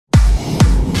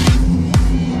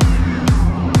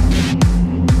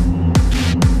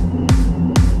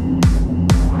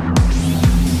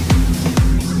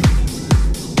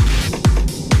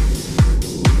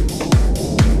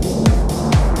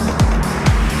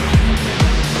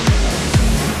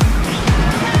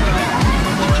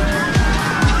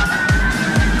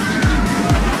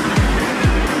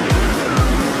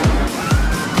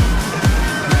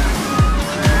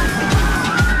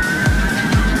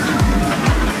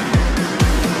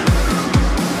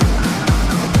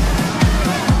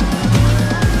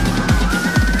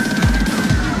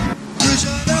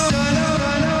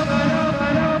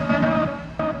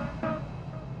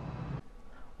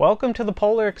Welcome to the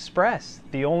Polar Express,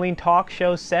 the only talk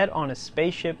show set on a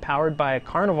spaceship powered by a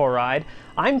carnival ride.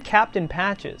 I'm Captain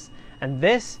Patches, and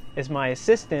this is my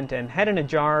assistant and head in a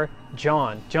jar,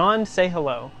 Jon. Jon, say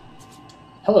hello.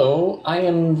 Hello, I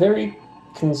am very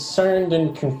concerned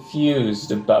and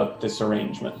confused about this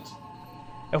arrangement.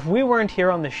 If we weren't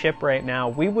here on the ship right now,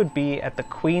 we would be at the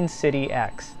Queen City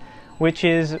X, which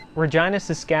is Regina,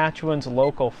 Saskatchewan's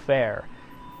local fair.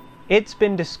 It's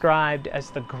been described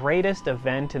as the greatest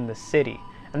event in the city,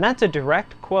 and that's a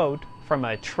direct quote from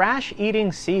a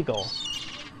trash-eating seagull.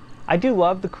 I do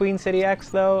love the Queen City X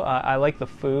though. I like the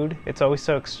food. It's always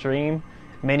so extreme.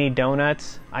 Mini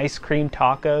donuts, ice cream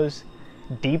tacos,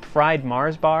 deep-fried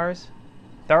Mars bars.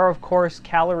 There are of course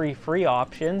calorie-free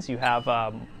options. You have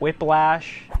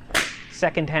whiplash,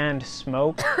 secondhand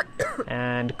smoke,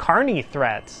 and carny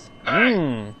threats.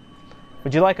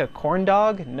 Would you like a corn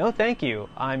dog? No thank you.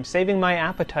 I'm saving my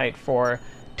appetite for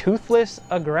toothless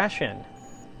aggression.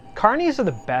 Carnies are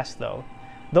the best though.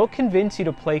 They'll convince you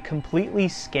to play completely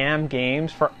scam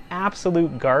games for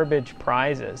absolute garbage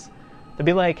prizes. They'll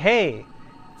be like, hey,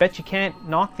 bet you can't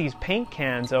knock these paint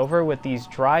cans over with these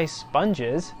dry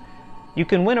sponges. You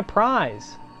can win a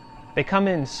prize. They come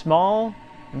in small,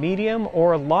 medium,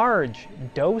 or large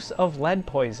dose of lead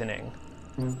poisoning.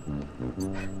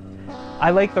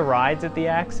 I like the rides at the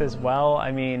X as well.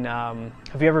 I mean,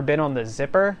 have you ever been on the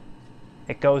Zipper?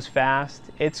 It goes fast.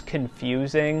 It's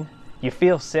confusing. You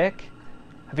feel sick.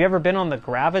 Have you ever been on the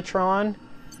Gravitron?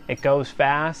 It goes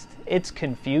fast. It's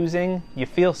confusing. You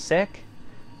feel sick.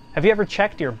 Have you ever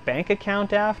checked your bank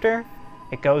account after?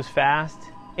 It goes fast.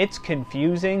 It's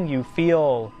confusing. You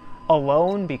feel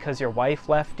alone because your wife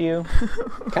left you.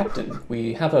 Captain,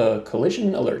 we have a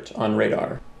collision alert on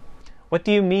radar. What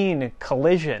do you mean,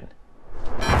 collision?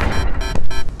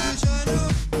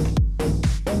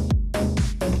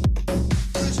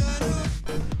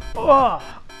 Oh,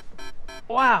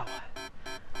 wow.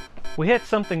 We hit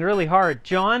something really hard.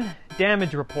 Jon,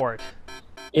 damage report.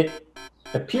 It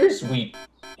appears we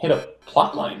hit a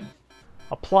plot line.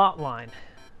 A plot line.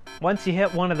 Once you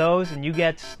hit one of those and you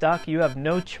get stuck, you have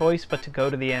no choice but to go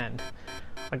to the end.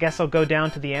 I guess I'll go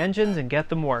down to the engines and get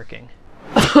them working.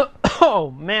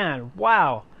 Oh man,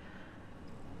 wow.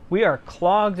 We are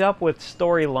clogged up with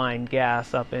storyline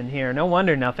gas up in here. No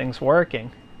wonder nothing's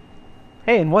working.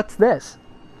 Hey, and what's this?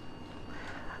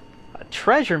 A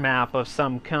treasure map of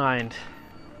some kind.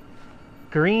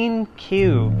 Green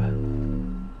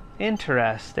cube.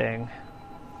 Interesting.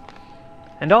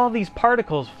 And all these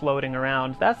particles floating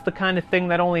around. That's the kind of thing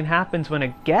that only happens when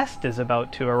a guest is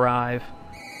about to arrive.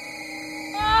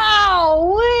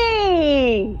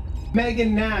 Ow-wee!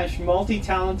 Megan Nash,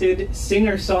 multi-talented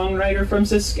singer-songwriter from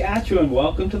Saskatchewan.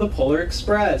 Welcome to the Polar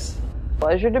Express.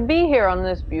 Pleasure to be here on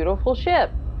this beautiful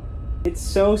ship. It's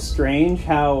so strange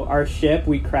how our ship,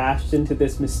 we crashed into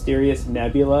this mysterious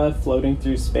nebula floating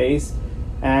through space,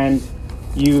 and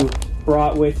you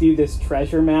brought with you this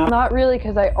treasure map. Not really,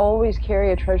 because I always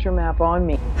carry a treasure map on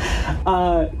me.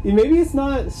 Maybe it's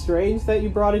not strange that you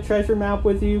brought a treasure map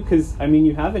with you, because, I mean,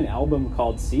 you have an album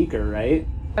called Seeker, right?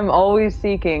 I'm always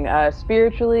seeking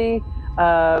spiritually,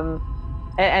 and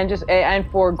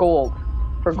for gold,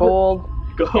 gold.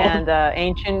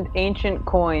 And ancient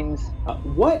coins.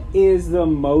 What is the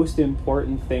most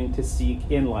important thing to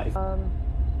seek in life?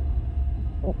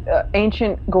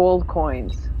 Ancient gold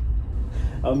coins.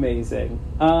 Amazing.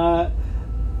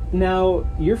 Now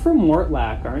you're from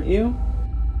Mortlach, aren't you?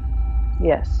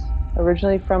 Yes,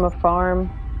 originally from a farm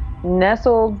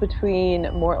nestled between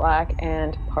Mortlach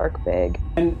and Parkbeg.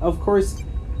 And of course,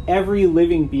 every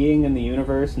living being in the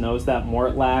universe knows that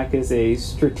Mortlach is a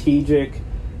strategic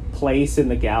place in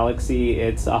the galaxy.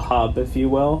 It's a hub, if you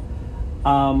will.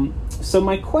 So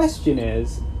my question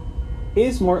is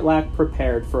Mortlach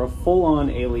prepared for a full-on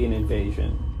alien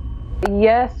invasion?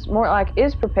 Yes, Mortlach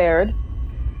is prepared,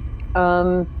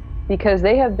 because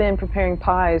they have been preparing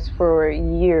pies for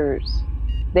years.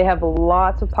 They have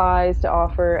lots of pies to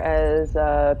offer as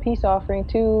a peace offering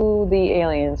to the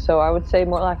aliens, so I would say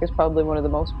Mortlach is probably one of the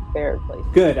most prepared places.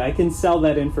 Good, I can sell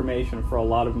that information for a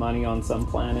lot of money on some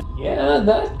planet. Yeah,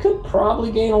 that could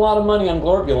probably gain a lot of money on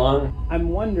Glorbulon. I'm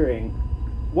wondering,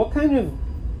 what kind of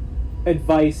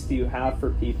advice do you have for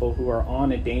people who are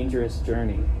on a dangerous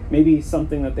journey? Maybe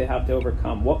something that they have to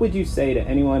overcome. What would you say to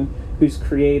anyone who's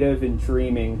creative and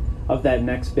dreaming of that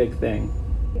next big thing?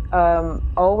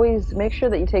 Always make sure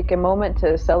that you take a moment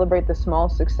to celebrate the small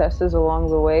successes along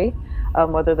the way,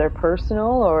 whether they're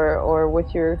personal or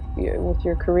with your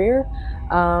career.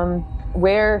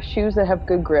 Wear shoes that have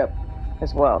good grip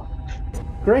as well.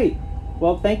 Great.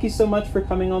 Well, thank you so much for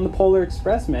coming on the Polar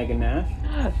Express, Megan Nash.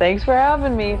 Thanks for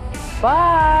having me.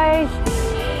 Bye.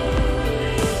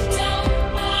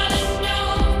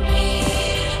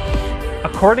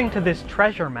 According to this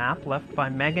treasure map left by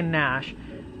Megan Nash,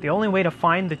 the only way to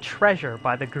find the treasure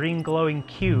by the green glowing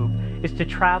cube is to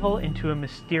travel into a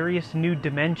mysterious new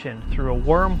dimension through a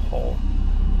wormhole.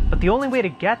 But the only way to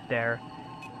get there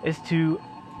is to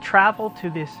travel to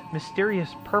this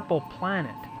mysterious purple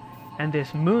planet and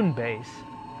this moon base.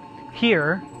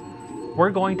 Here, we're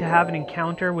going to have an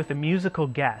encounter with a musical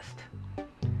guest.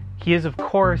 He is, of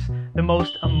course, the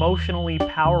most emotionally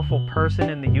powerful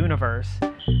person in the universe,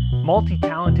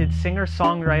 multi-talented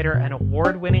singer-songwriter and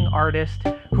award-winning artist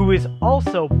who is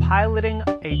also piloting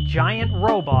a giant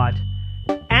robot,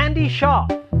 Andy Shaw.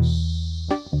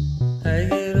 I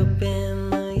get up in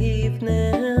the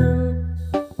evening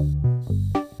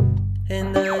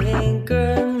and I ain't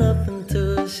got nothing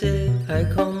to say. I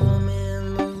come home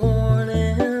in the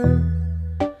morning,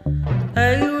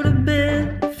 I go to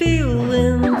bed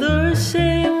feeling the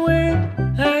same way.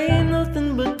 I ain't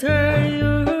nothing but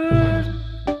tired,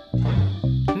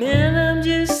 man, I'm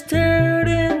just tired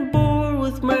and bored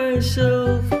with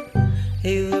myself.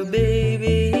 Hey there,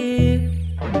 baby,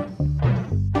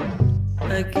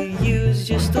 I could use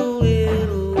just a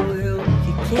little help.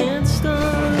 You can't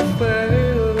start a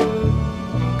fire,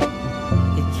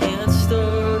 you can't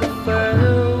start a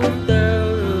fire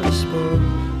without a spark.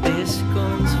 This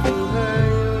gun's for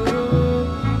hire,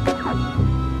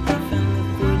 even if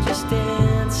we're just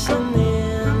dancing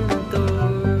in the dark.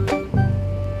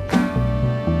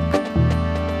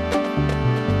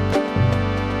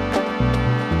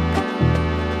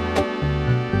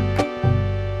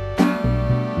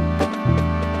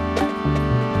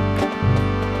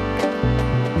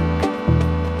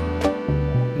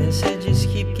 Messages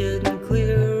keep getting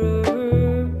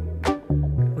clearer,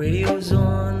 radio's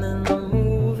on and I'm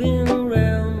moving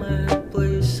around my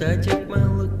place. I check my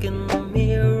look in the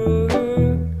mirror,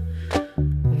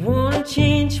 wanna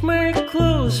change my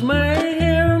clothes, my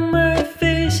hair, my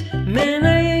face. Man,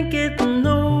 I ain't getting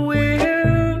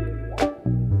nowhere.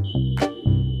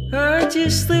 I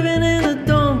just living in a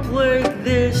dump like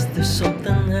this. There's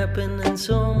something happening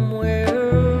somewhere.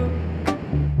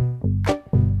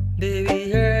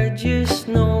 Baby, I just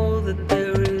know that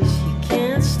there is. You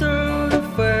can't start a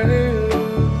fire, you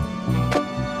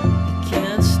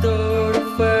can't start a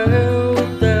fire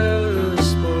without a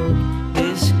spark.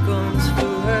 This gun's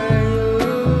for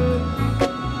hire,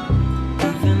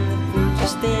 even if we're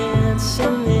just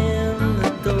dancing in the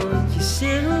dark. You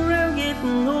sit around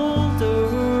getting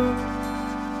older,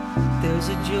 there's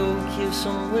a joke here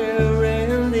somewhere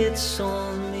and it's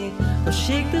on me. I'll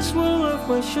shake this world off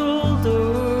my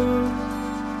shoulder.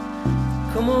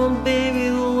 Come on, baby,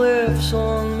 the laughs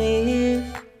on me.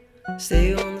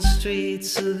 Stay on the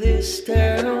streets of this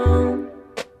town,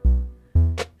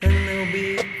 and they'll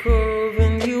be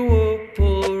carving you up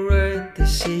alright. They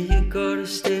say you gotta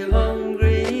stay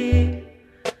hungry.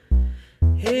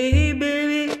 Hey,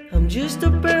 baby, I'm just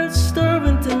about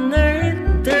starving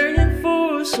tonight, dying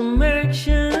for some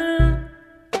action.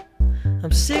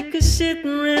 I'm sick of sitting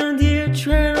around here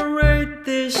trying to write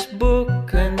this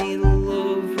book. I need a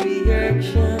love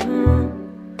reaction.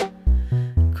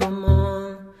 Come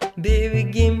on, baby,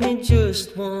 give me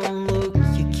just one look.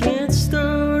 You can't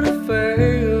start a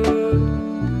fire,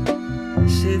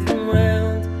 sitting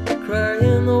around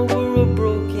crying over a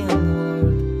broken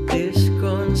heart. This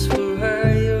gun's for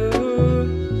hire,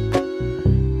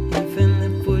 even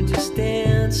if we're just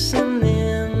dancing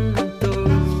in the dark.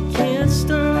 You can't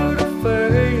start a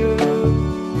fire,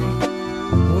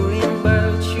 worrying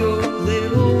about your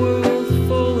little world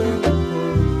falling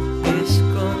apart. This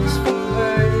gun's for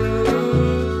hire,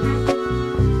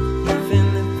 even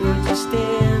if we're just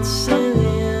dancing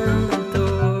in the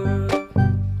dark.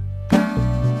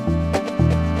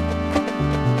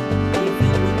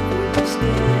 Even if we're just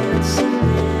dancing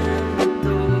in the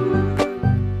dark.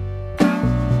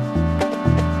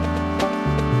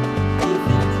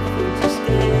 Even if we're just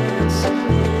dancing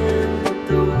in the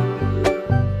dark.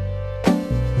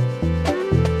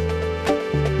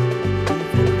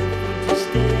 Even if we're just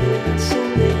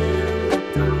dancing in the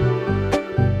dark.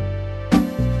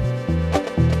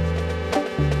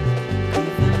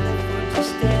 Even if we're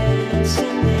just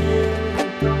dancing in the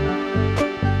dark.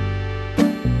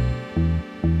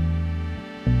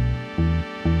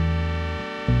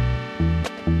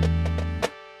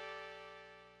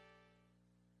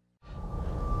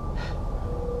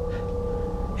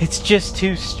 It's just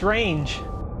too strange.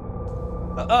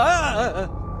 The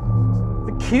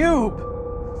cube!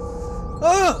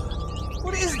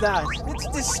 What is that? It's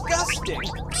disgusting!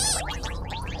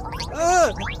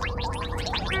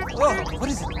 Oh, what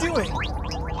is it doing?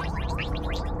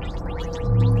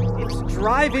 It's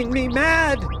driving me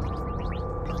mad!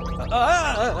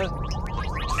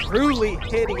 Truly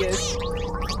hideous.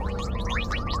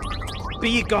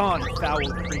 Be gone, foul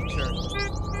creature.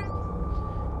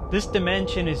 This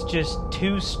dimension is just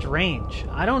too strange.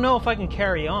 I don't know if I can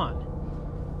carry on.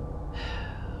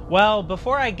 Well,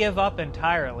 before I give up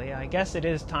entirely, I guess it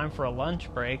is time for a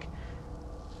lunch break.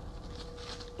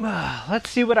 Let's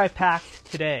see what I packed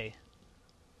today.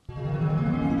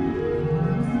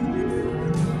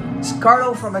 It's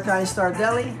Carlo from Italian Star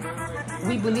Deli.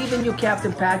 We believe in you,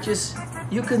 Captain Patches.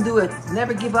 You can do it.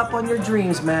 Never give up on your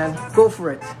dreams, man. Go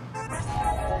for it.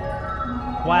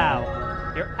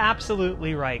 Wow, you're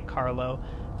absolutely right, Carlo.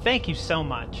 Thank you so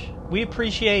much. We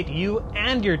appreciate you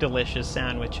and your delicious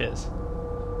sandwiches.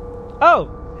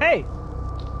 Oh, hey!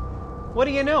 What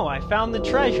do you know? I found the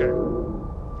treasure.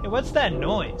 Hey, what's that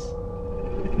noise?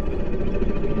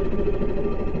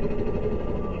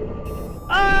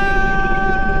 Ah!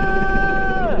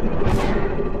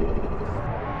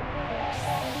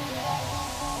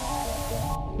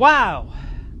 Wow!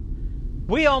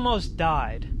 We almost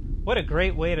died. What a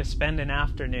great way to spend an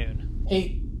afternoon.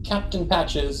 Hey, Captain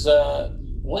Patches,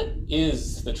 what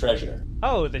is the treasure?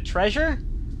 Oh, the treasure?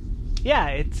 Yeah,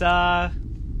 it's a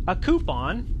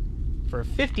coupon for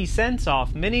 50 cents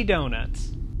off mini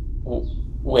donuts.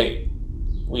 Wait,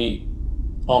 we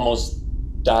almost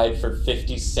died for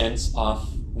 50 cents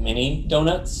off mini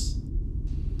donuts?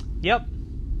 Yep,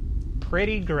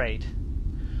 pretty great.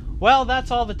 Well,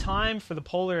 that's all the time for the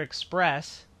Polar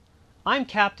Express. I'm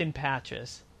Captain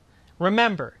Patches.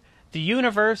 Remember, the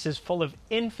universe is full of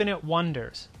infinite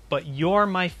wonders, but you're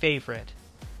my favorite.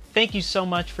 Thank you so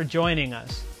much for joining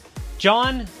us.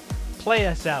 Jon, play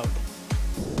us out.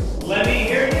 Let me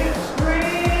hear you.